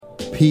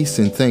Peace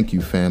and thank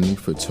you, family,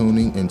 for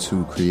tuning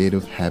into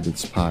Creative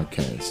Habits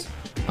Podcast.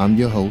 I'm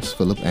your host,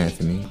 Philip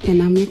Anthony.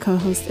 And I'm your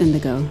co-host,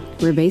 Indigo.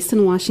 We're based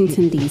in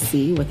Washington,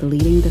 D.C. with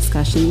leading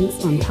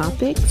discussions on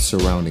topics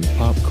surrounding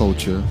pop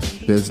culture,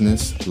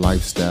 business,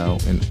 lifestyle,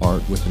 and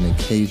art with an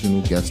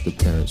occasional guest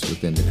appearance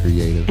within the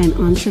creative and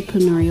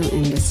entrepreneurial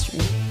industry.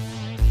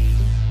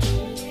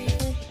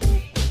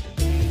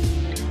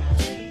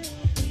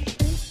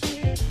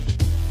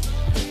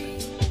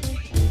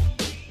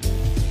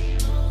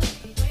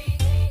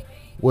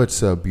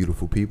 What's up,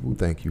 beautiful people?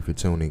 Thank you for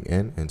tuning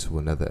in into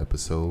another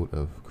episode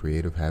of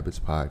Creative Habits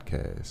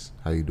Podcast.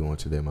 How you doing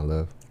today, my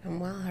love? I'm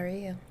well. How are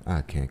you?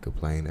 I can't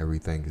complain.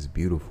 Everything is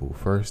beautiful.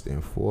 First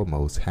and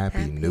foremost,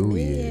 Happy New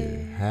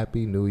Year.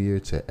 Happy New Year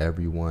to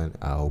everyone.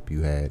 I hope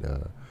you had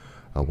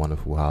a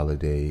wonderful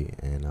holiday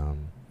and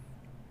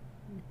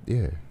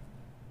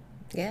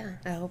Yeah,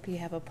 I hope you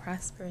have a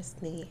prosperous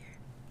New Year.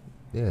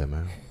 Yeah,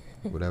 man.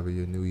 Whatever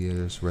your New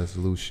Year's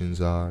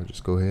resolutions are,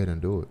 just go ahead and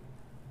do it.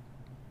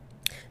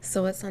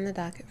 So what's on the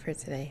docket for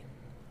today?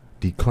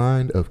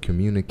 Decline of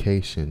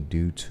communication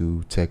due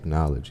to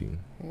technology.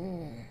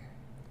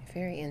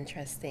 Very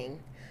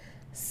interesting.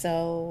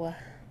 So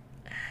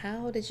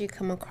how did you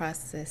come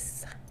across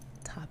this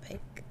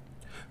topic?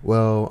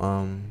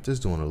 Well,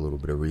 just doing a little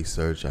bit of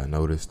research, I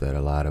noticed that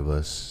a lot of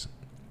us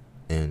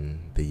in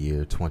the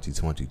year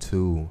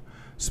 2022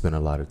 spend a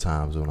lot of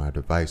times on our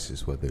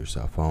devices, whether it's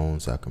our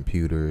phones, our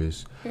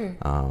computers,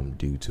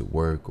 due to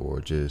work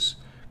or just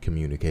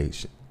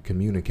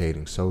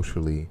communicating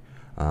socially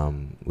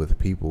with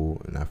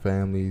people in our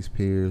families,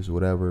 peers,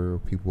 whatever,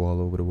 people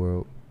all over the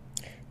world.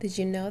 Did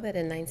you know that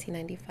in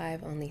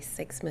 1995, only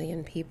 6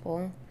 million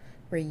people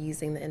were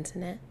using the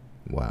internet?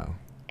 Wow.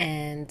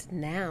 And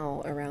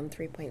now around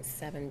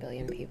 3.7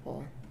 billion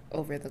people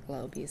over the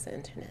globe use the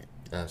internet.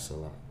 That's a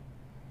lot.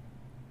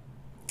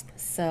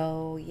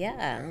 So,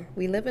 yeah,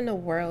 we live in a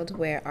world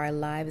where our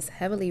lives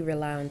heavily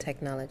rely on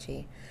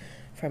technology.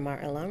 From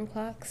our alarm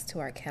clocks to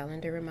our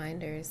calendar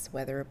reminders,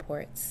 weather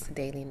reports,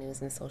 daily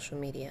news, and social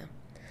media.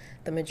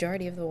 The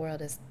majority of the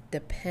world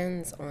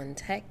depends on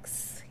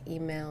texts,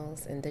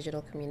 emails, and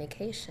digital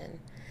communication.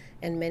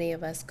 And many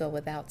of us go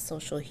without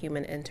social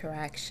human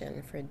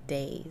interaction for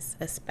days,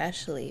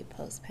 especially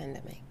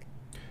post-pandemic.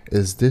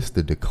 Is this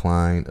the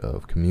decline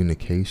of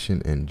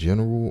communication in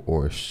general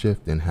or a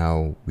shift in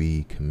how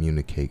we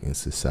communicate in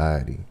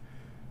society?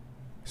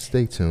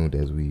 Stay tuned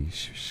as we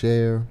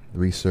share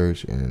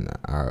research and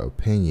our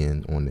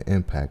opinion on the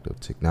impact of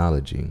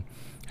technology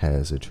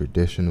as a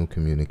traditional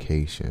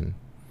communication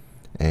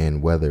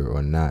and whether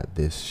or not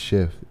this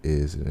shift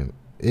is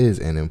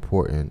an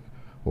important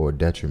or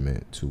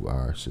detriment to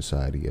our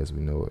society as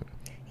we know it.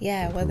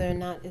 Yeah, whether or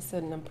not it's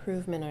an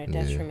improvement or a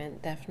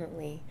detriment,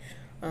 definitely.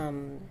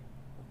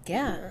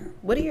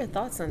 What are your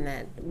thoughts on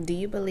that? Do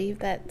you believe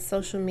that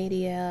social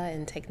media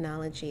and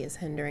technology is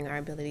hindering our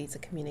ability to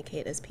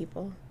communicate as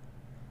people?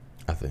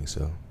 I think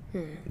so.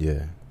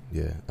 Yeah.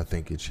 I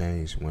think it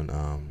changed when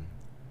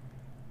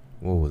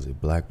what was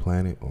it, Black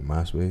Planet or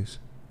MySpace?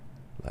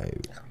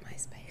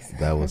 MySpace.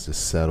 That was a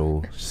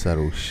subtle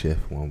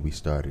shift when we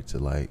started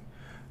to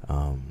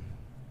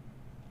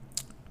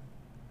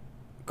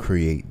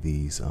create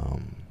these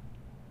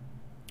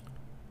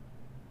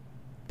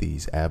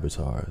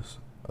avatars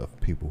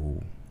of people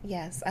who.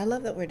 Yes, I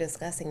love that we're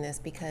discussing this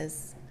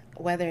because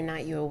whether or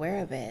not you're aware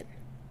of it,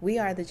 we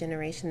are the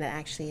generation that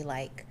actually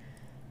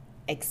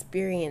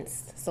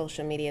experienced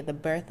social media, the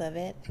birth of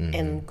it,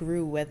 and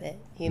grew with it.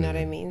 You know what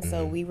I mean?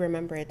 So we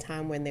remember a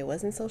time when there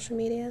wasn't social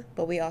media,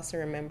 but we also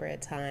remember a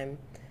time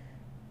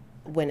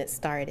when it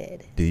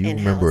started. Do you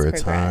remember a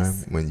time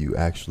when you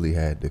actually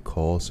had to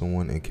call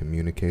someone and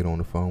communicate on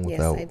the phone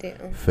without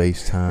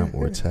FaceTime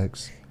or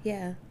text?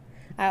 Yeah.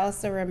 I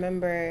also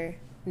remember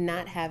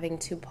not having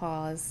to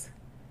pause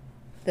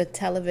the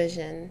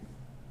television.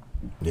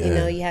 Yeah. You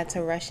know, you had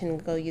to rush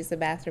and go use the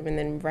bathroom and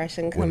then rush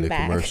and come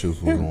back. When the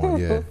commercials were on,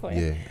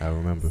 yeah, I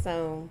remember.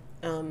 So,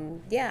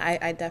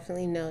 I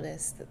definitely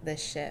noticed the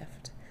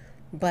shift.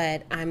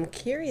 But I'm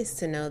curious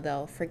to know,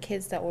 though, for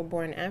kids that were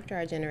born after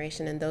our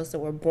generation and those that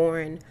were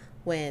born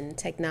when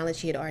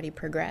technology had already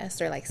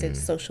progressed or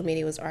social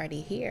media was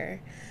already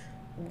here,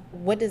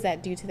 what does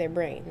that do to their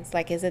brains?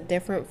 Is it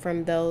different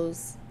from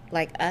those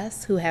like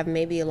us who have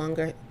maybe a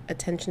longer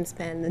attention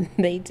span than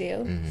they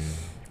do?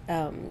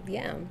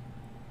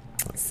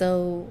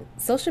 So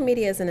social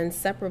media is an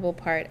inseparable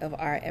part of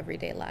our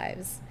everyday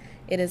lives.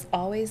 It is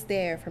always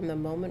there from the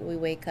moment we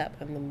wake up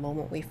and the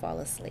moment we fall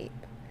asleep.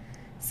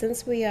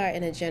 Since we are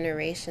in a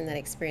generation that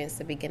experienced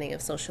the beginning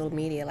of social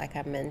media, like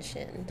I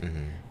mentioned,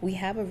 we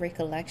have a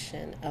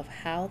recollection of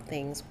how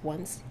things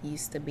once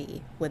used to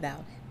be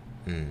without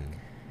it.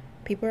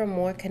 People are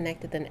more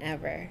connected than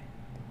ever,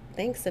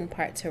 thanks in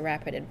part to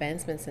rapid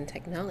advancements in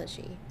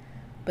technology.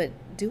 But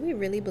do we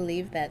really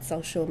believe that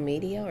social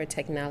media or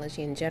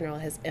technology in general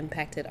has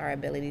impacted our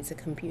ability to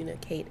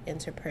communicate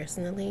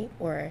interpersonally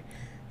or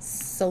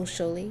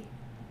socially?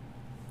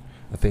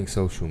 I think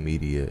social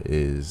media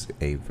is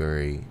a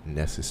very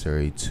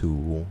necessary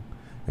tool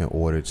in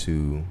order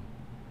to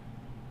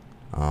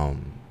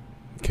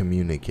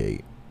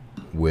communicate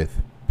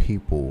with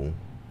people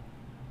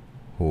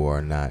who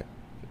are not,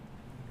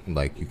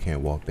 like, you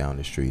can't walk down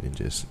the street and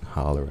just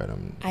holler at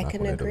them. I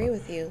can agree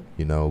with you.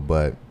 You know,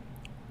 but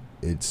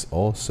it's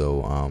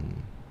also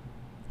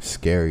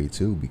scary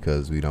too,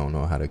 because we don't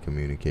know how to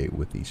communicate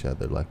with each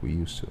other like we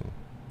used to.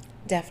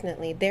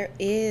 Definitely. There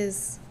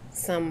is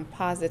some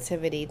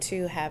positivity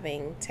to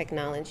having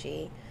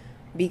technology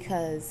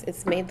because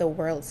it's made the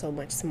world so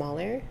much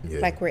smaller. Yeah.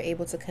 Like, we're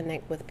able to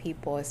connect with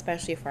people,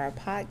 especially for our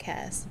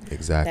podcasts,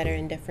 Exactly. that are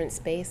in different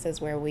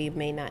spaces where we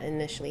may not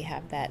initially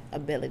have that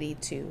ability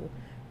to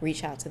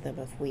reach out to them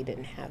if we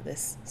didn't have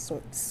this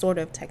sort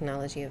of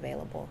technology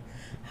available.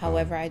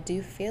 However, I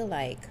do feel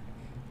like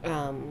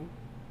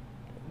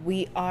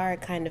we are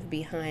kind of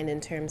behind in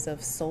terms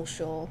of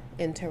social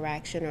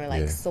interaction, or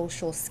like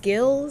social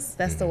skills.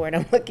 That's the word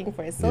I'm looking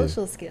for.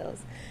 Social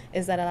skills.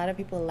 Is that a lot of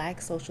people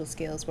lack social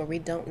skills where we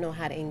don't know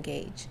how to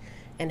engage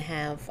and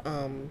have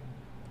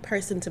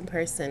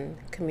person-to-person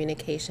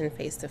communication,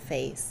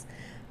 face-to-face,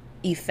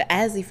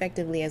 as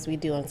effectively as we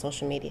do on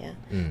social media.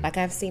 Like,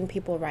 I've seen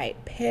people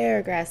write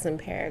paragraphs and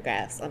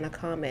paragraphs on a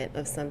comment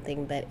of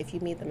something, but if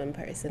you meet them in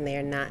person, they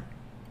are not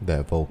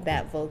that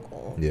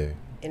vocal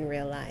in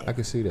real life. I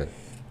can see that.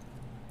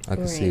 I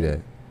can see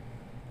that.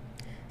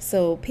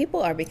 So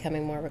people are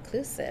becoming more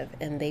reclusive,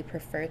 and they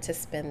prefer to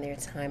spend their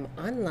time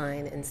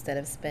online instead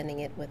of spending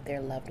it with their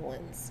loved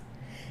ones.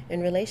 In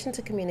relation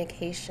to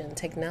communication,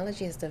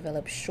 technology has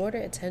developed shorter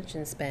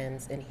attention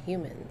spans in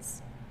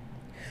humans.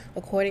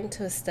 According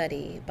to a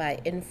study by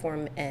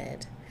Inform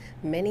Ed,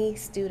 many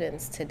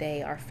students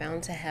today are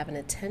found to have an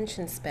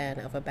attention span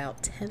of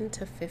about 10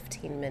 to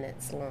 15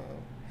 minutes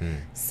long.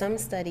 Some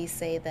studies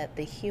say that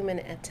the human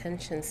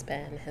attention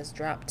span has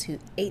dropped to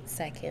 8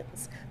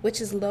 seconds, which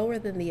is lower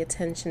than the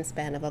attention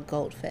span of a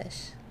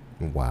goldfish.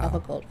 Wow. Of a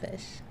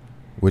goldfish.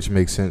 Which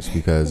makes sense,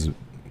 because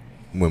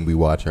when we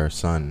watch our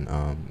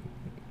son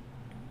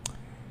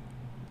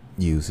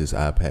use his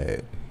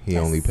iPad, he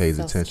only pays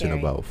attention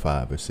about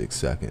 5 or 6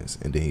 seconds,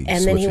 and then he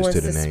switches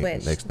to the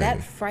next thing.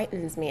 That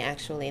frightens me,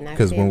 actually.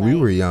 Because when we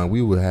were young,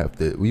 we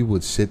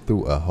would sit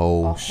through a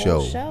whole show.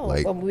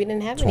 Like, well, we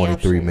didn't have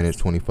 23 minutes,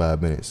 25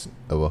 minutes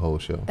of a whole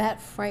show.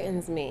 That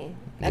frightens me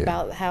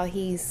about how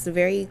he's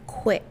very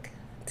quick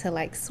to,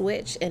 like,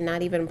 switch and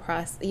not even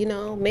process. You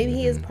know, maybe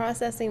he is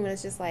processing, but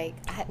it's just like,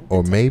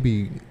 or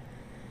maybe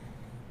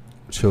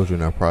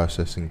children are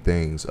processing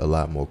things a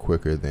lot more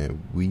quicker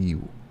than we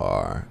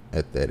are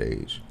at that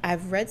age.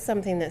 I've read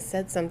something that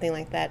said something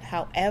like that.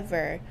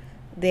 However,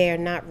 they're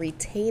not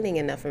retaining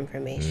enough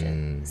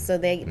information. So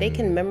they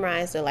can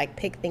memorize or, like,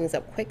 pick things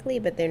up quickly,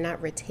 but they're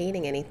not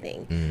retaining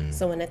anything.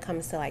 So when it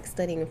comes to, like,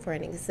 studying for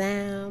an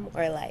exam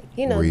or, like,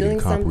 you know, Reading doing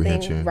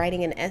something,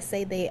 writing an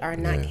essay, they are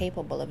not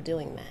capable of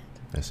doing that.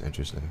 That's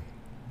interesting.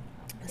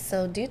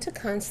 So due to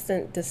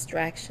constant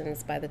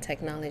distractions by the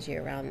technology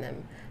around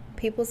them,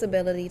 people's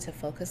ability to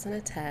focus on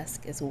a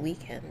task is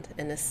weakened,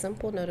 and a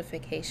simple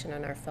notification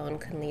on our phone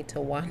can lead to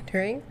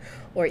wandering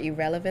or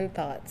irrelevant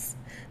thoughts.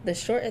 The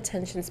short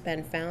attention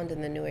span found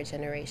in the newer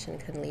generation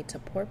can lead to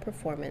poor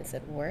performance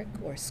at work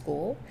or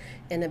school,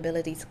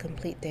 inability to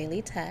complete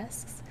daily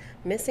tasks,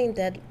 missing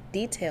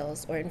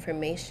details or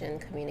information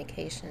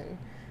communication,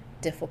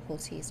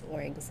 difficulties,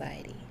 or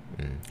anxiety.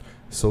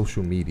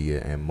 Social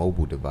media and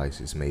mobile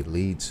devices may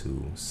lead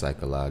to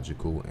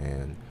psychological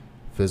and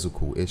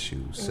physical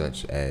issues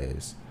such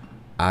as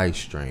eye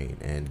strain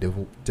and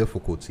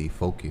difficulty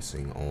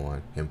focusing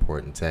on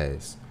important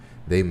tasks.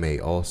 They may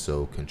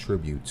also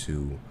contribute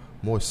to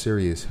more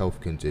serious health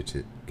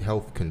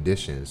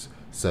conditions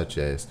such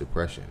as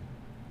depression.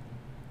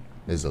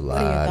 There's a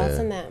lot What are your thoughts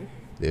on that?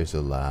 There's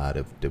a lot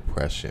of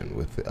depression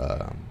with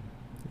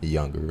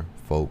younger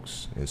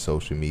folks in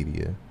social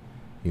media,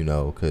 you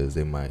know, because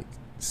they might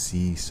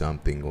see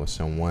something or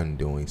someone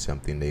doing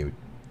something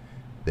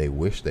they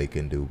wish they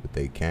can do, but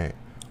they can't.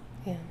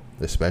 Yeah.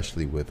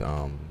 Especially with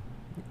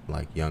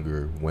like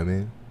younger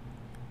women.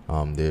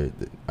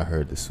 I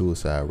heard the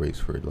suicide rates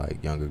for,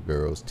 like, younger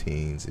girls,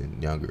 teens,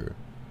 and younger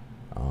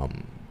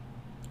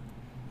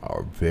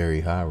are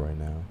very high right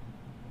now.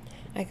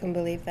 I can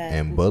believe that.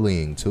 And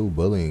bullying too.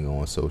 Bullying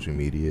on social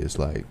media is,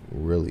 like,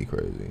 really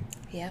crazy.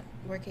 Yep.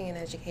 Working in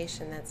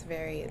education, that's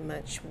very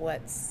much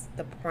what's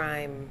the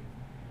prime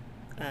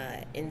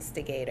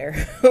instigator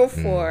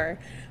for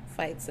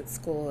fights at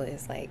school,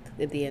 is like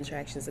the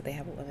interactions that they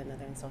have with one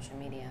another in social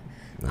media.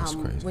 That's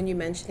crazy. When you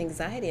mentioned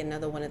anxiety,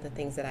 another one of the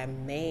things that I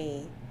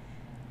may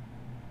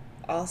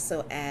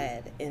also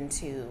add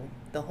into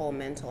the whole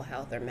mental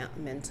health or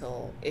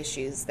mental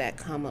issues that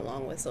come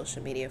along with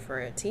social media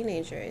for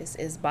teenagers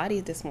is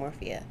body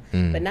dysmorphia.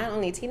 But not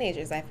only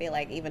teenagers, I feel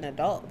like even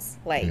adults.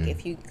 Like,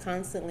 if you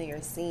constantly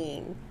are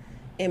seeing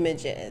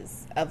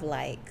images of,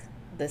 like,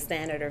 the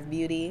standard of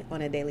beauty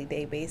on a daily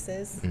day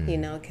basis, you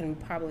know, can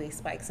probably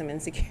spike some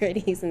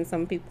insecurities in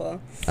some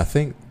people. I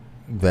think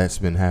that's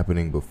been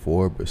happening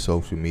before, but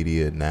social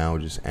media now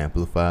just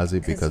amplifies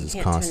it because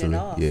it's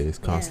constantly it's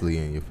constantly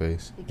in your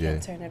face. You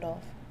can't turn it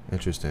off.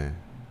 Interesting.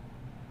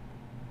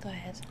 Go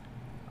ahead.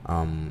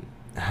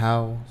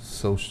 how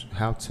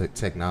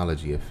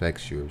technology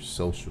affects your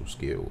social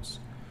skills.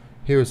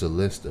 Here's a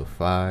list of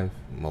 5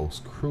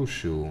 most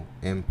crucial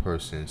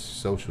in-person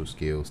social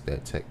skills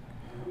that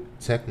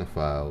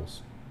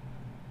technophiles,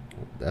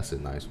 that's a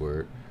nice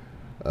word,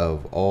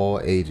 of all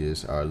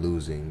ages are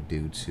losing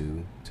due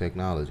to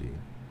technology.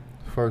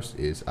 First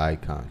is eye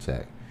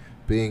contact.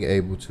 Being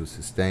able to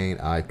sustain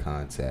eye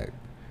contact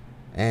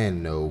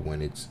and know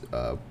when it's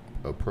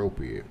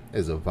appropriate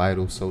is a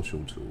vital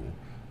social tool.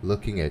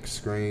 Looking at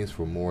screens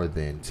for more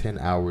than 10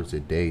 hours a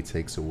day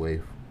takes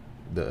away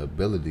the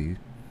ability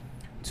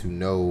to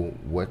know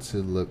what to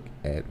look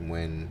at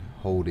when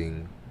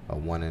holding a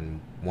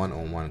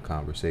one-on-one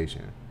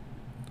conversation.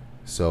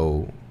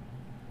 So,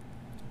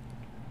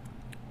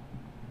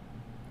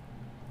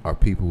 are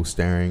people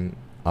staring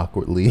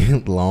awkwardly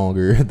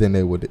longer than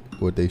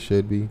what they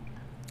should be?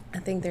 I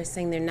think they're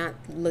saying they're not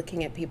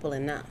looking at people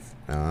enough.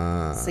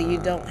 So you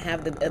don't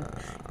have the,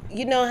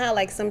 you know how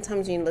like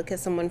sometimes you look at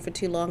someone for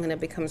too long and it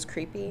becomes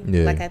creepy?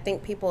 Yeah. Like I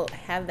think people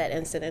have that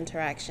instant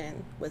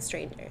interaction with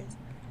strangers.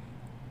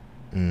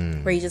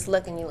 Where you just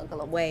look and you look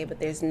away,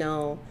 but there's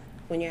no,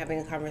 when you're having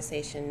a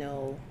conversation,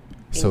 no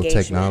engagement.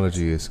 So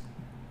technology is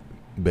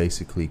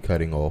basically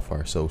cutting off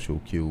our social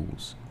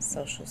cues.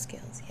 Social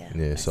skills, yeah.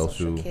 Yeah, Our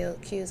social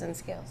cues and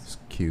skills.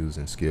 Cues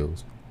and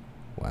skills.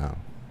 Wow.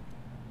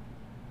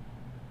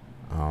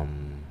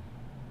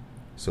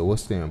 So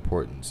what's the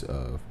importance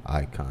of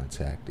eye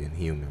contact in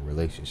human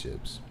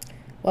relationships?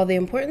 Well, the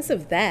importance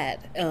of that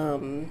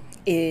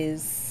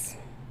is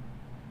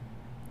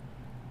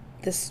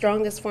the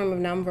strongest form of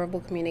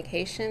nonverbal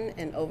communication,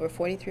 and over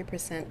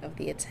 43% of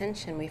the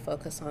attention we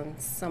focus on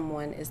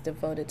someone is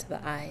devoted to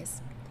the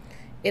eyes.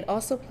 It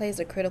also plays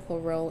a critical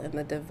role in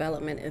the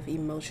development of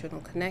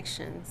emotional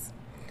connections.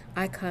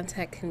 Eye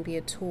contact can be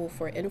a tool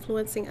for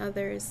influencing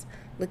others.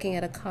 Looking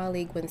at a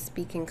colleague when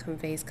speaking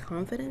conveys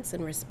confidence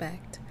and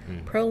respect.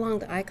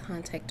 Prolonged eye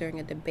contact during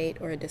a debate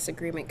or a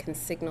disagreement can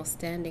signal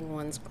standing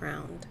one's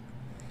ground.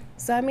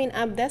 So, I mean,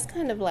 that's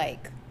kind of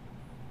like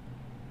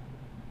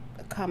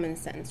common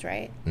sense,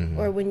 right?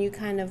 Or when you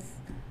kind of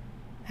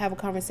have a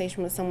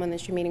conversation with someone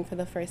that you're meeting for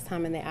the first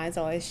time and their eyes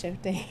are always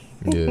shifting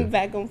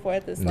back and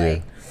forth. It's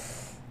like,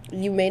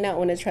 you may not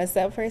want to trust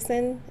that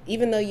person,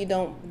 even though you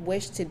don't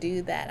wish to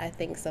do that. I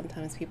think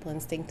sometimes people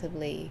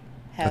instinctively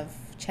have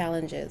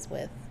challenges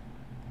with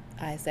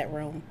eyes that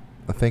roam.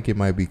 I think it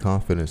might be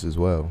confidence as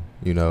well.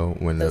 You know,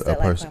 when a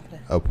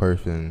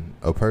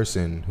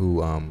person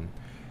who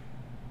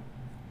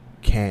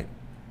can't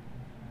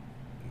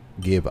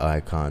give eye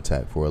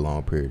contact for a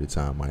long period of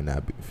time might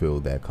not feel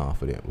that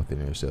confident within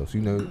themselves.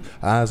 You know,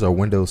 eyes are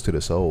windows to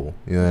the soul.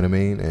 You know what I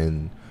mean?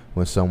 And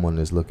when someone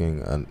is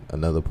looking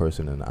another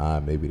person in the eye,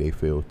 maybe they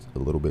feel a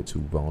little bit too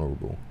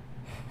vulnerable.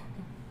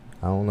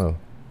 I don't know.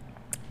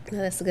 No,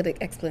 that's a good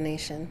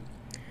explanation.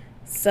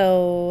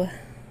 So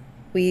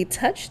we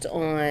touched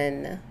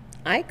on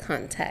eye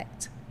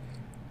contact,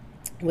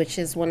 which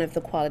is one of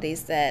the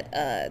qualities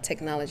that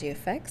technology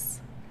affects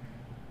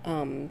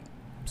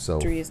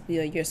through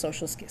your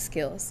social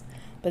skills.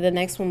 But the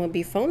next one would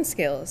be phone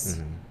skills.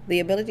 The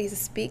ability to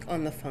speak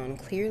on the phone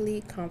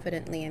clearly,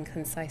 confidently, and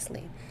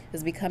concisely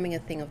is becoming a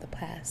thing of the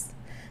past.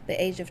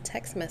 The age of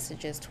text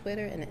messages,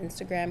 Twitter, and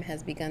Instagram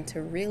has begun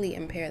to really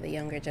impair the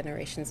younger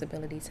generation's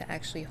ability to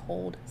actually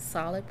hold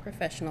solid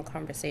professional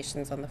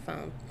conversations on the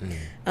phone.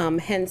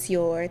 Hence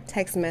your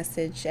text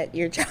message at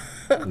your job.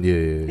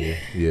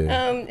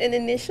 In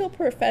initial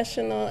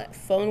professional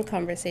phone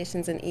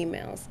conversations and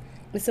emails,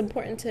 it's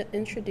important to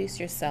introduce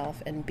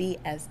yourself and be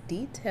as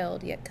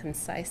detailed yet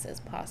concise as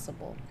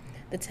possible.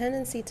 The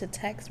tendency to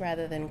text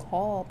rather than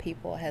call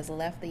people has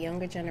left the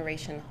younger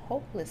generation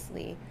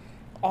hopelessly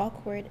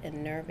awkward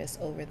and nervous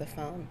over the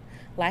phone.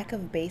 Lack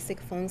of basic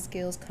phone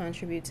skills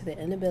contribute to the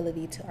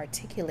inability to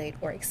articulate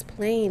or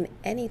explain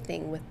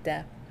anything with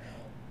depth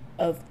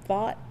of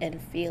thought and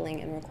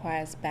feeling, and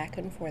requires back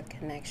and forth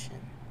connection.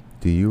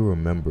 Do you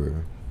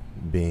remember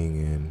being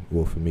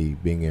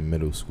in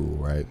middle school,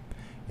 right?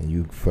 And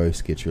you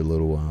first get your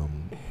little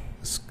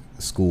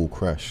school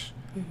crush,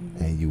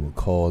 and you would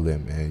call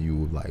them, and you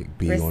would like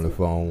be on the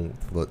phone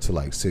to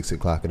like 6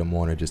 o'clock in the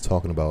morning, just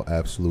talking about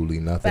absolutely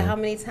nothing. But how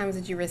many times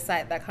did you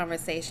recite that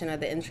conversation or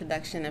the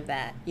introduction of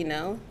that? You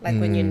know, like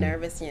when you're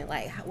nervous and you're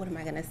like, what am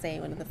I gonna say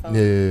on the phone?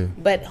 Yeah.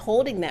 But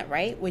holding that,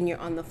 right, when you're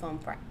on the phone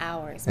for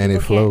hours, and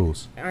it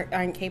flows.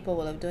 Aren't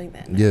capable of doing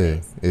that.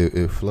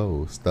 It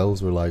flows.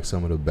 Those were like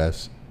some of the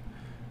best,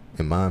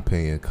 in my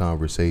opinion,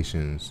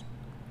 conversations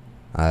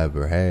I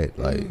ever had.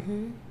 Like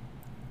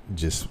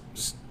just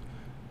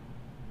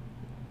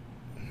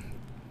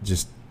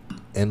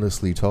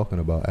endlessly talking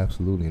about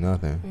absolutely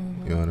nothing.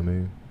 You know what I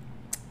mean?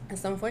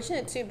 It's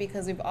unfortunate too,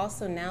 because we've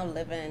also now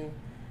live in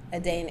a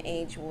day and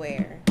age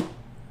where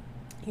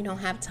you don't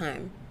have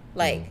time.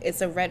 Like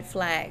it's a red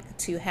flag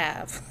to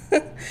have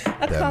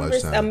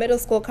a middle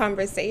school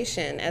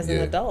conversation as an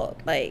adult.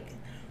 Like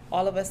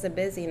all of us are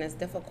busy and it's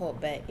difficult,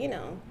 but you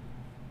know,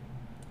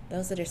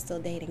 those that are still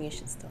dating, you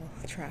should still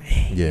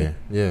try. Yeah.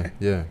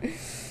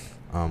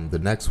 The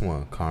next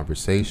one,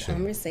 conversation.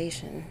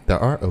 Conversation. The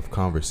art of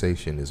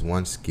conversation is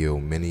one skill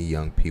many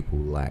young people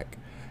lack.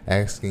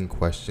 Asking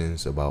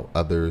questions about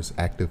others,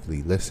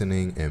 actively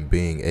listening, and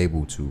being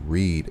able to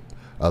read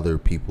other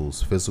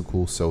people's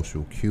physical,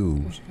 social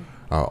cues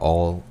are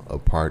all a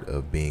part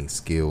of being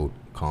skilled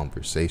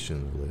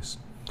conversationalists.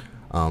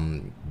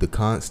 The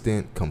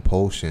constant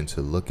compulsion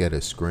to look at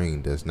a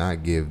screen does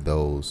not give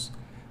those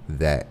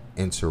that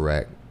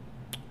interact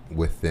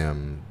with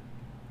them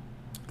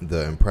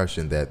the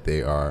impression that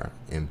they are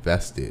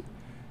invested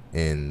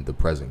in the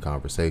present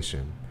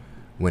conversation.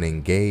 When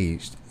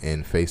engaged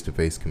in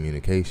face-to-face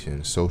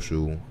communication,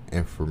 social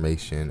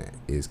information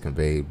is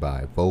conveyed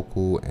by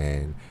vocal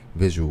and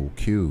visual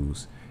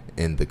cues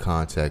in the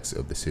context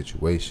of the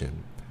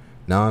situation.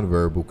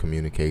 Nonverbal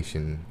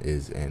communication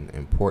is an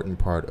important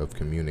part of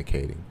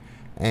communicating,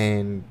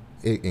 and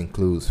it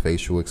includes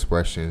facial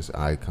expressions,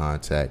 eye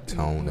contact,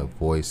 tone of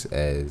voice,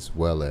 as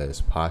well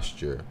as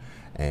posture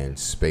and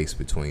space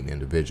between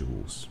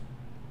individuals.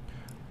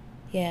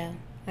 Yeah,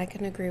 I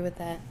can agree with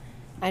that.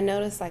 I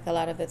notice like a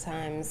lot of the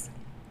times,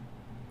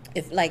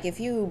 if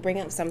you bring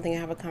up something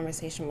and have a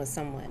conversation with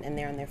someone and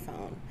they're on their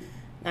phone,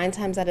 9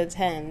 times out of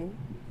 10,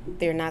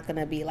 they're not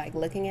gonna be like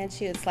looking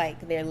at you. It's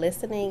like they're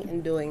listening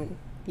and doing,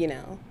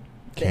 Can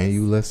this.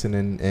 you listen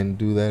and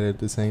do that at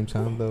the same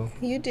time, though?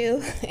 You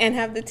do, and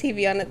have the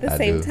TV on at the I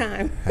same do.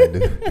 time. I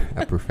do.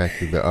 I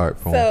perfected the art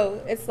form.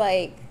 So it's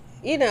like,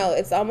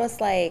 it's almost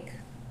like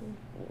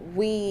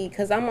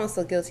because I'm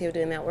also guilty of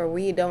doing that, where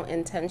we don't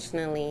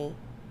intentionally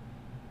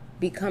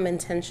become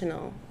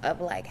intentional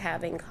of like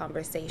having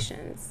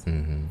conversations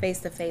face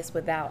to face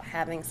without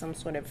having some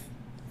sort of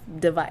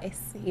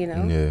device,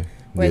 Yeah.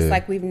 where yeah. it's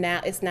like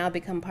it's now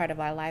become part of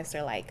our lives,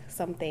 or like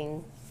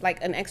something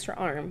like an extra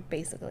arm,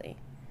 basically.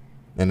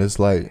 And it's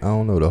like, I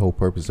don't know, the whole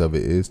purpose of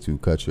it is to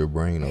cut your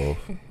brain off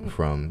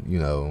from,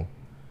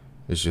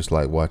 it's just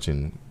like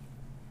watching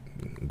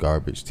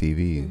garbage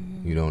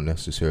TV. You don't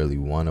necessarily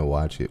want to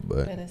watch it,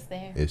 but it's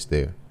there. it's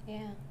there.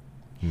 Yeah.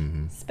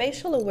 Mm-hmm.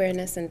 Spatial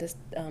awareness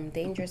and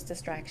dangerous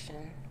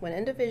distraction. When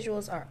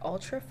individuals are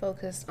ultra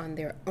focused on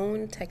their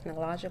own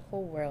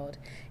technological world,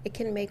 it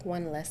can make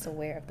one less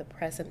aware of the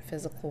present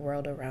physical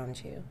world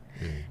around you.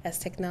 As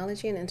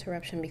technology and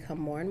interruption become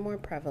more and more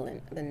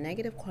prevalent, the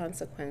negative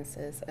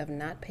consequences of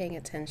not paying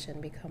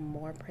attention become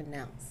more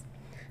pronounced.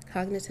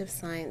 Cognitive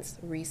science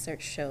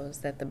research shows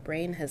that the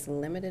brain has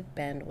limited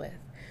bandwidth.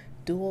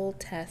 Dual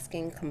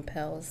tasking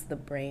compels the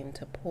brain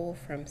to pull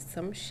from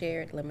some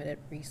shared limited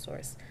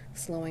resource,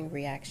 slowing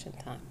reaction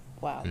time.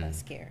 Wow, that's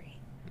scary.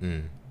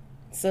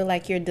 So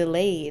like you're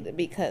delayed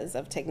because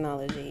of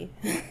technology.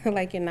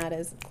 Like you're not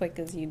as quick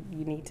as you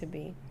need to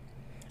be.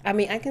 I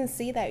mean, I can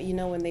see that,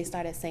 when they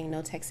started saying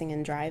no texting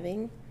and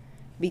driving,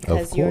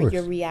 because your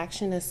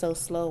reaction is so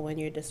slow when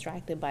you're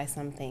distracted by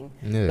something.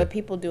 Yeah. But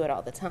people do it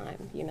all the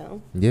time,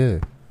 Yeah.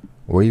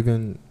 Or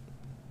even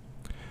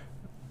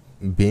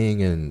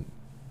being in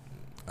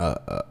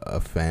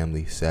a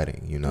family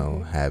setting,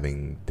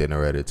 having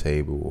dinner at a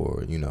table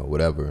or,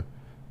 whatever,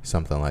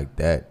 something like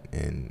that.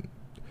 And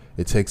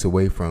it takes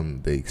away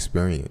from the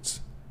experience,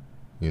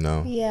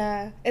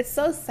 Yeah. It's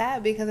so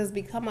sad because it's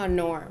become a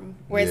norm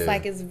where it's Yeah.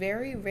 like it's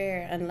very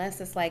rare, unless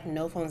it's like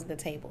no phones at the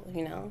table,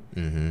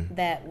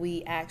 that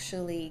we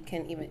actually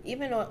can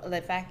even though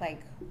the fact like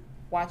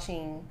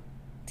watching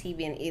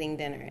TV and eating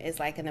dinner is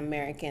like an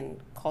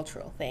American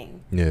cultural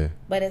thing. Yeah.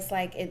 But it's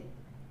like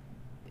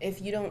if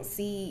you don't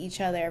see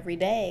each other every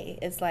day,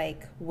 it's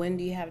like, when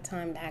do you have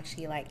time to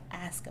actually like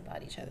ask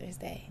about each other's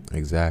day?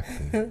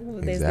 Exactly.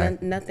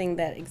 There's nothing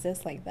that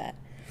exists like that.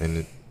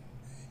 And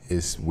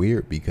it's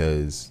weird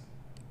because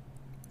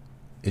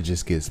it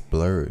just gets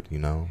blurred,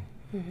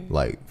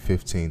 Like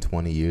 15,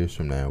 20 years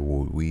from now,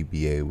 will we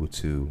be able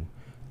to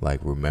like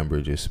remember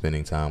just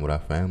spending time with our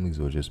families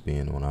or just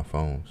being on our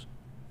phones?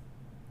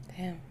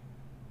 Damn.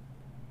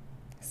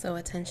 So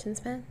attention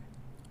span?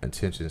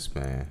 Attention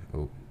span.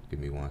 Oh, give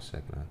me 1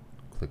 second.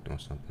 I clicked on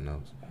something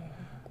else.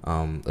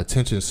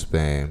 Attention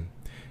span.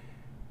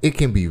 It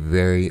can be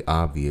very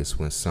obvious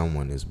when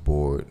someone is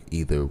bored,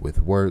 either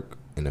with work,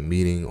 in a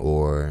meeting,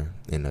 or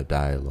in a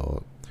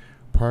dialogue.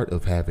 Part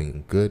of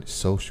having good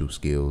social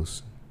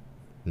skills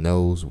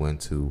knows when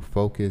to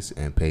focus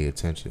and pay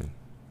attention.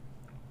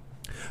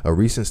 A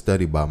recent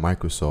study by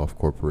Microsoft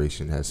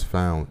Corporation has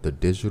found the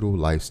digital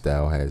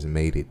lifestyle has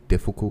made it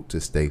difficult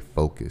to stay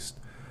focused,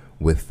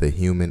 with the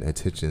human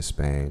attention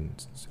span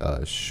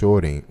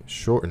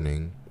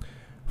shortening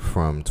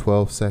from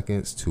 12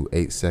 seconds to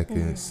 8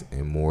 seconds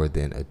in more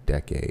than a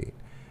decade.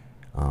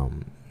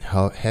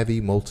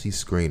 Heavy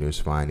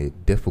multi-screeners find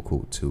it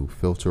difficult to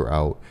filter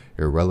out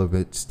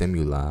irrelevant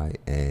stimuli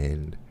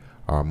and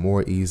are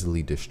more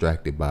easily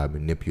distracted by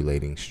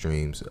manipulating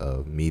streams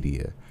of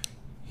media.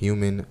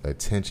 Human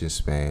attention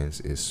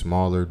spans is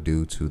smaller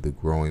due to the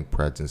growing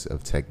presence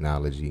of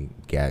technology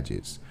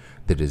gadgets.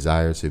 The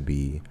desire to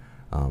be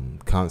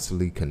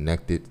constantly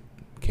connected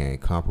can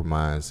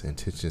compromise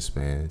attention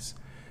spans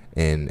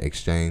in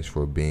exchange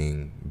for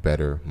being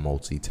better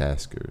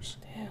multitaskers.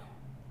 Damn.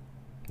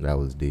 That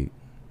was deep.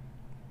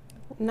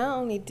 Not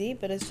only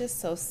deep, but it's just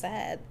so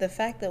sad. The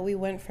fact that we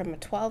went from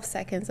 12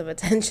 seconds of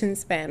attention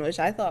span, which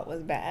I thought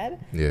was bad,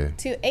 Yeah.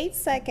 to 8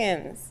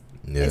 seconds.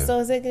 Yeah. So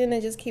is it going to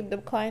just keep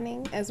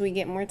declining as we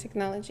get more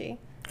technology?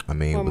 I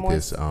mean, Or with more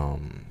this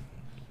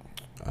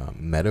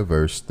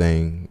metaverse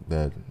thing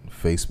that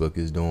Facebook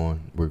is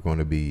doing, we're going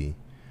to be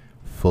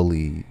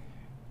fully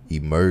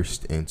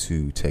immersed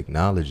into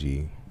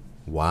technology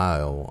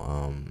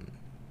while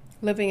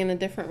Living in a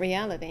different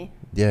reality.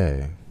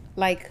 yeah,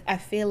 Like, I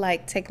feel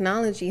like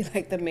technology,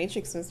 like the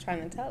Matrix was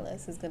trying to tell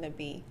us, is going to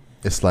be.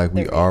 it's like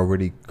we They're-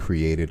 already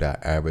created our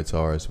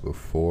avatars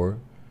before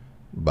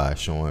by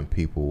showing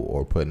people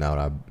or putting out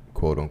our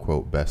quote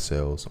unquote best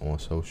selves on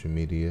social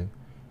media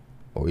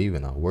or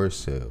even our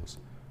worst selves.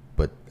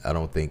 But I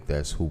don't think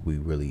that's who we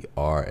really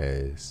are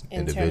as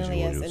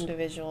Internally as individuals.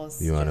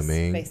 individuals. You know what I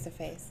mean? Face to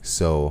face.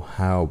 So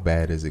how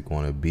bad is it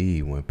going to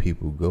be when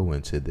people go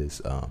into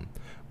this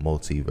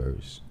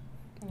multiverse?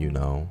 You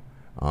know,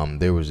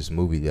 there was this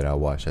movie that I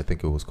watched. I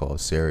think it was called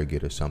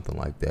Surrogate or something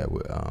like that.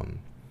 With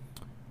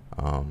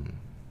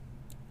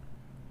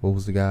what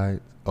was the guy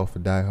off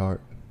of Die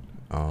Hard?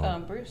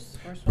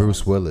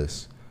 Bruce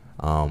Willis.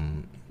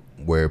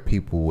 Where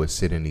people would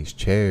sit in these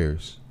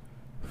chairs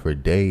for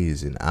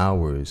days and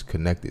hours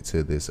connected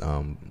to this.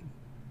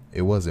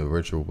 It wasn't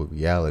virtual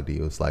reality.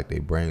 It was like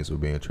their brains were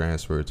being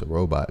transferred to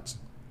robots,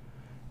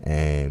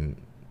 and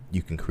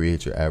you can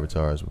create your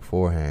avatars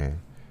beforehand.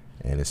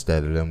 And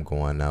instead of them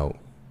going out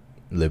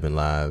living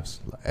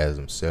lives as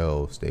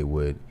themselves, they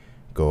would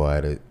go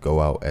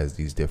out as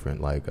these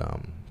different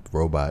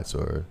robots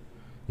or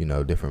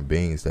different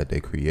beings that they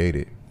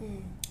created.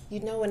 You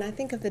know, when I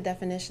think of the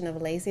definition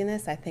of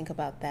laziness, I think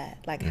about that.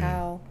 Like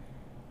how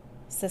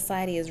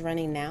society is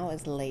running now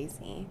is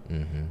lazy.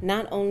 Mm-hmm.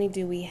 Not only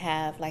do we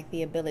have like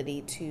the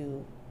ability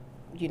to,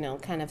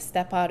 kind of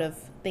step out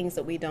of things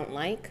that we don't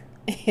like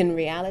in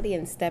reality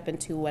and step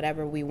into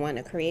whatever we want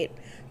to create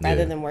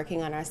rather Yeah. than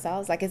working on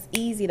ourselves. Like it's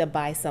easy to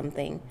buy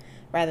something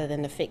rather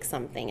than to fix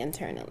something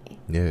internally.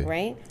 Yeah.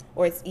 Right?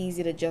 Or it's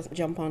easy to just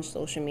jump on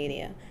social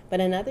media.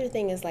 But another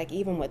thing is like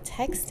even with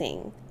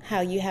texting, how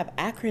you have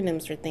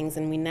acronyms for things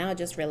and we now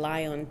just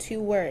rely on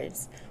 2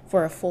 words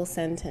for a full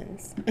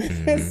sentence.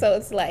 Mm-hmm. So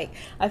it's like,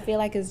 I feel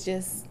like it's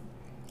just,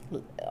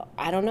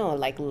 I don't know,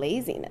 like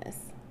laziness.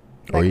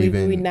 Or Like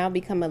even- we now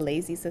become a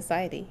lazy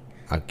society.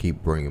 I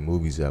keep bringing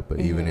movies up, but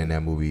even in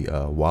that movie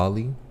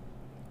WALL-E,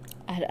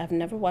 I've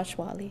never watched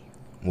WALL-E.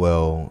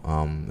 well,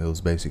 it was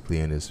basically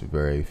in this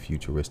very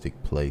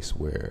futuristic place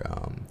where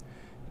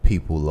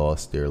people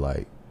lost their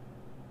I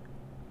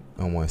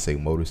don't want to say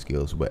motor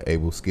skills, but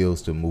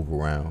skills to move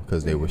around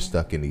because they were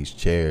stuck in these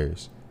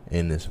chairs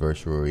in this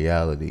virtual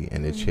reality,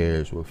 and the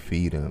chairs would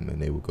feed them, and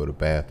they would go to the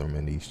bathroom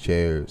in these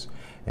chairs,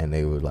 and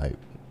they were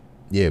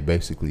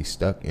basically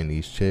stuck in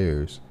these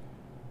chairs,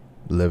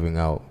 living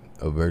out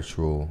a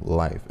virtual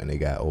life, and they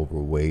got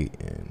overweight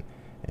and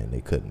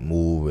they couldn't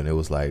move, and it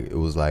was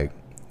like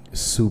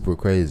super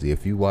crazy.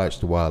 If you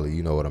watched WALL-E,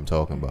 you know what I'm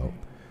talking about.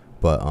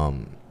 But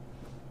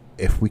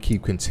if we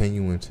keep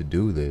continuing to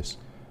do this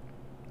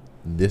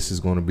is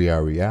going to be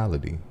our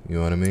reality. You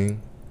know what I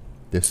mean?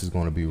 This is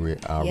going to be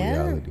our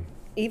reality.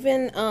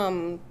 Even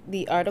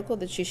the article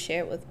that you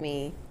shared with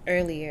me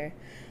earlier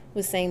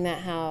was saying that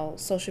how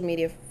social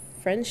media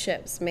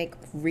friendships make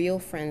real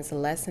friends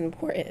less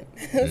important.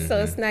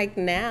 So it's like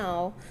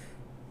now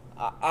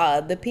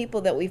the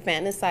people that we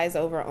fantasize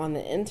over on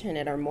the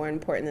internet are more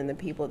important than the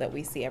people that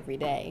we see every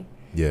day.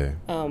 Yeah.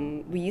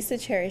 We used to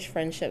cherish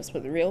friendships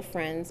with real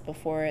friends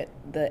before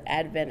the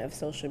advent of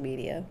social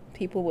media.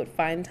 People would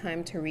find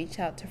time to reach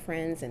out to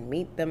friends and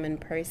meet them in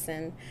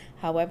person.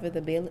 However,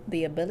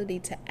 the ability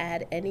to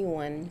add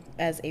anyone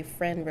as a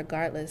friend,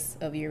 regardless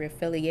of your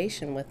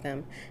affiliation with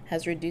them,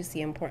 has reduced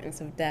the importance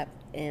of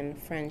depth in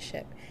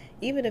friendship.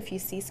 Even if you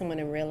see someone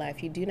in real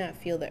life, you do not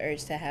feel the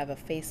urge to have a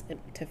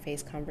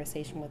face-to-face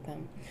conversation with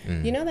them.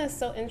 You know, that's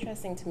so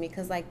interesting to me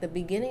because, like, the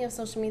beginning of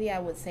social media, I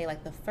would say,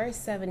 like, the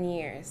first 7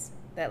 years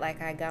that,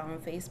 like, I got on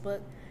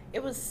Facebook,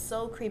 it was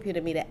so creepy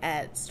to me to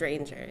add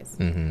strangers.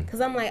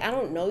 Because I'm like, I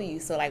don't know you,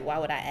 so, like, why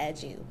would I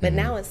add you? But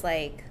now it's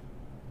like,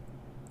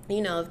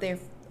 if they're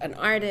an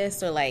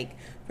artist or, like,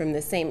 from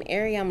the same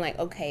area, I'm like,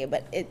 okay,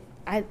 but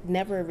I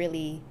never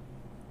really...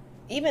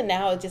 Even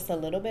now, just a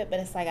little bit, but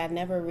it's like I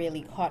never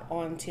really caught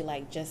on to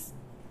like just,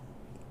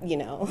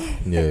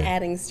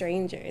 adding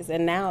strangers.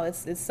 And now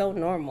it's so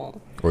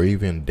normal. Or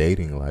even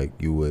dating, like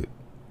you would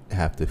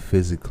have to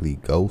physically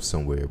go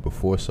somewhere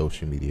before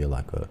social media,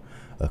 like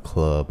a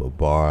club, a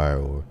bar,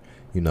 or,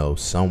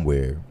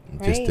 somewhere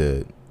just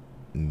to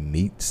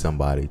meet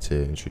somebody,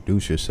 to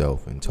introduce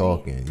yourself and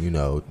talk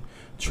and,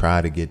 try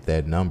to get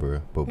that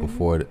number. But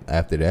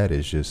after that,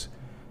 it's just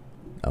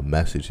a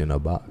message in a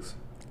box.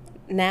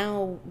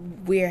 Now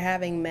we're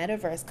having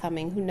metaverse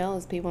coming. Who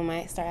knows? People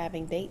might start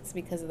having dates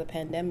because of the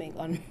pandemic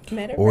on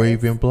metaverse. Or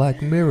even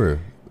Black Mirror.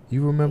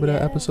 You remember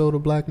that Yeah. episode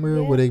of Black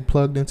Mirror Yeah. where they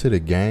plugged into the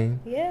game?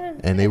 Yeah.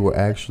 And they were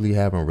actually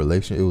having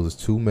it was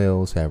 2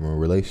 males having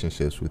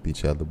relationships with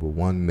each other, but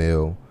one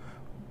male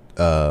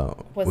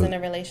was in a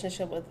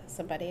relationship with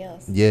somebody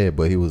else. Yeah,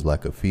 but he was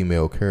like a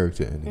female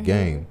character in the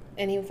game.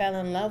 And he fell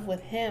in love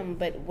with him,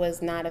 but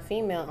was not a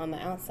female on the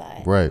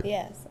outside. Right.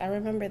 Yes, I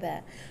remember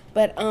that.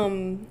 But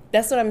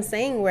that's what I'm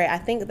saying, where I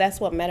think that's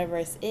what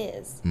metaverse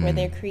is, where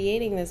they're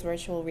creating this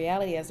virtual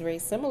reality that's very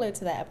similar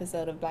to that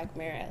episode of Black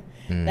Mirror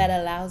that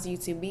allows you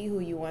to be who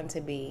you want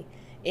to be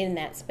in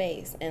that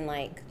space and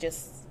like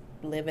just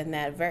live in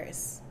that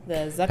verse.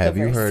 The Zuckerverse. Have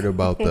you heard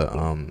about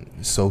the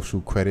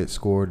social credit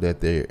score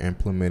that they're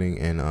implementing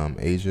in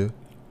Asia?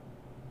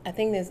 I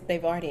think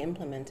they've already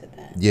implemented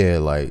that. Yeah,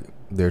 like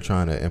they're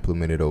trying to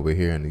implement it over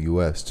here in the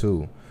U.S.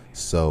 too.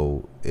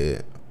 So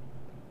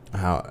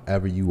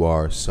however you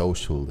are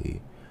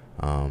socially,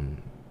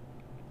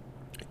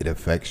 it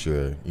affects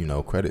your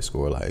credit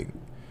score. Like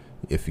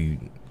if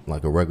you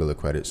like a regular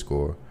credit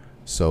score.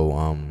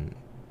 So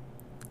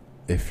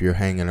if you're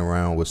hanging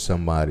around with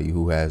somebody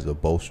who has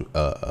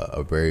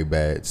a very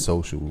bad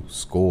social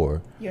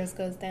score, yours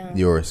goes down.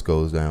 Yours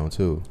goes down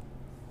too.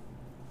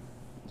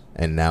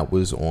 And that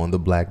was on the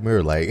Black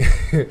Mirror. Like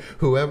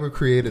whoever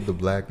created the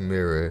Black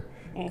Mirror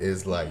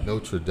is like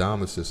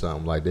Nostradamus or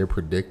something. Like they're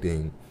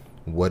predicting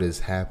what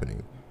is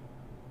happening.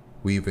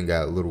 We even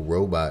got little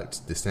robots,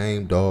 the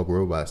same dog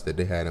robots that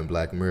they had in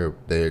Black Mirror.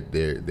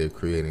 They're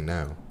creating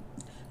now.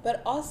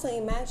 But also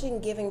imagine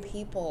giving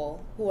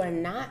people who are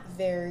not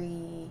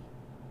very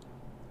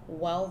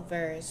well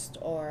versed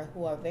or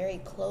who are very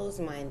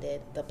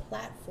closed-minded the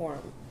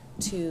platform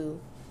to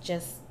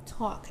just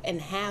talk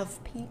and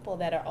have people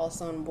that are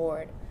also on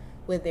board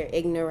with their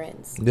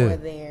ignorance or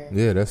their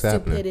that's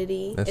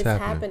stupidity. That's it's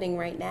happening. happening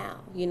right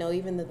now.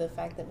 Even the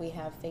fact that we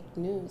have fake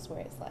news where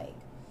it's like,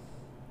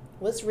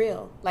 what's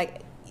real?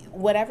 Like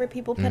whatever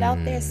people put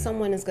out there,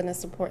 someone is going to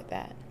support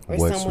that, or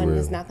someone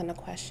is not going to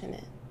question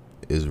it.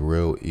 Is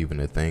real even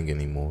a thing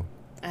anymore?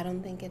 I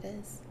don't think it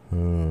is.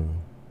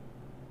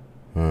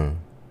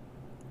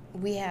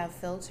 We have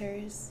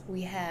filters.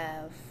 We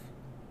have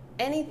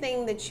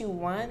anything that you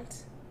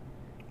want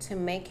to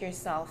make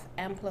yourself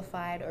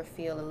amplified or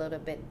feel a little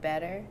bit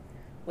better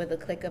with a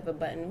click of a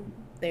button.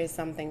 There's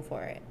something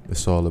for it.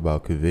 It's all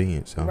about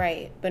convenience, huh?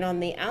 Right. But on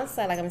the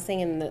outside, like I'm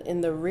saying,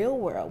 in the real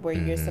world where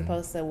you're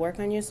supposed to work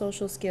on your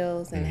social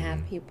skills and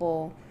have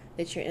people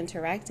that you're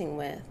interacting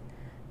with,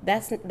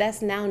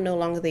 that's now no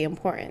longer the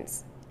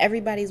importance.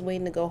 Everybody's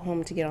waiting to go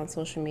home to get on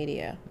social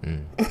media.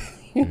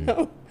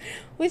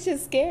 Which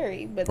is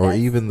scary. Or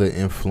even the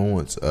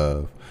influence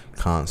of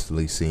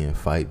constantly seeing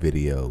fight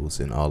videos,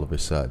 and all of a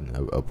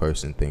sudden a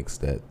person thinks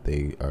that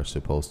they are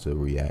supposed to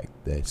react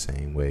that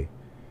same way.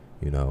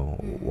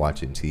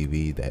 Watching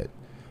TV, that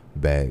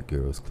Bad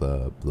Girls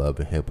Club, Love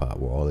and Hip Hop,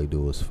 where all they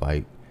do is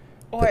fight.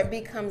 Or it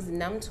becomes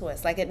numb to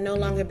us. Like it no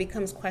longer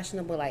becomes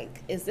questionable.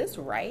 Like, is this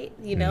right?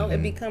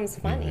 It becomes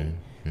funny.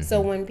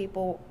 So when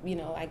people,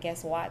 I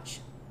guess watch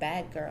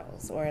Bad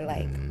Girls or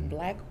like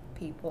black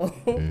people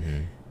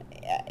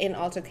in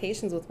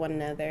altercations with one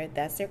another,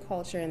 that's their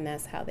culture and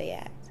that's how they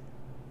act.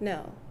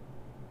 No,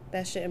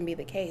 that shouldn't be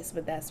the case,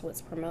 but that's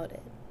what's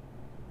promoted.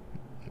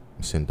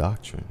 It's in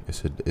doctrine.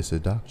 It's a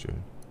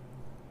doctrine.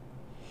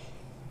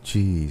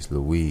 Jeez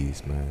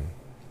Louise, man.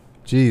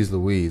 Jeez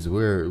Louise,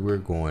 we're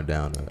going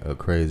down a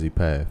crazy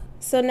path.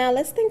 So now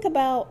let's think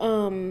about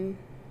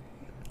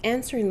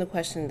answering the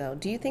question, though.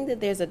 Do you think that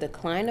there's a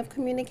decline of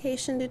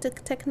communication due to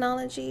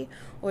technology,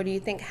 or do you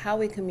think how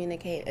we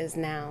communicate is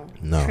now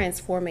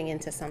transforming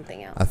into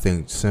something else? I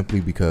think simply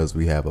because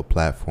we have a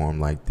platform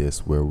like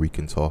this where we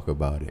can talk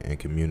about it and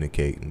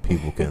communicate, and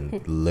people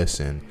can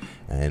listen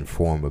and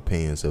form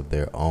opinions of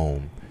their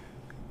own.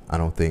 I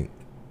don't think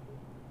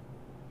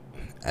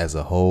as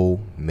a whole,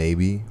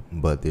 maybe,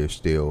 but there's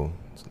still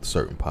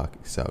certain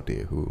pockets out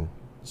there who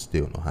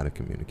still know how to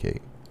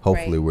communicate.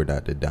 Hopefully we're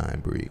not the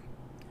dying breed.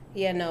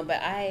 Yeah, no, but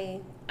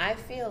I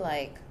feel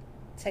like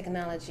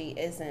technology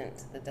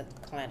isn't the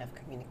decline of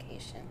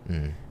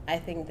communication. I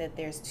think that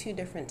there's two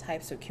different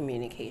types of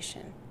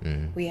communication.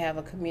 We have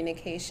a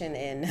communication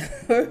in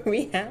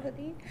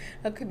reality,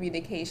 a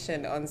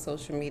communication on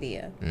social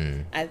media.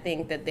 I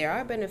think that there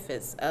are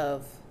benefits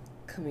of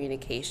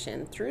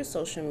communication through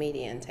social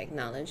media and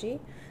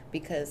technology,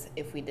 because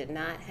if we did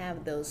not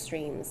have those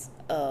streams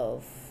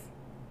of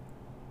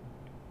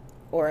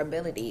or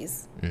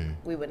abilities,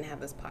 we wouldn't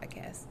have this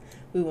podcast.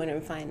 We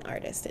wouldn't find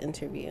artists to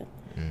interview.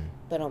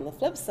 But on the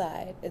flip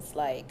side, it's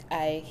like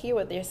I hear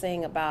what they're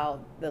saying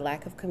about the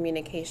lack of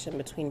communication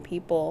between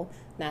people,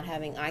 not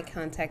having eye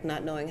contact,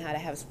 not knowing how to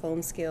have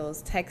phone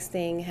skills,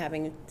 texting,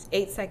 having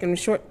 8-second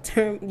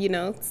short-term,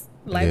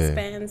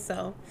 lifespan.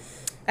 So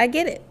I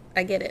get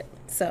it.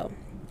 So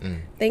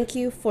thank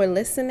you for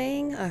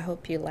listening. I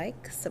hope you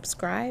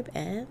subscribe,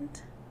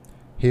 and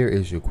here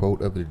is your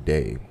quote of the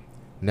day.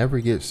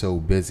 Never get so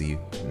busy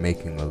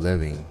making a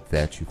living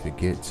that you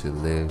forget to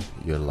live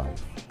your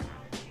life.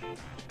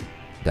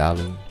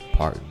 Dolly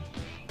Parton.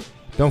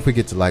 Don't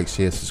forget to like,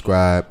 share,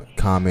 subscribe,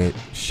 comment,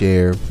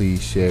 share.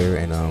 Please share.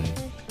 And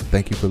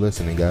thank you for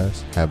listening,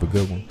 guys. Have a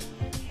good one.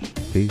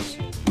 Peace.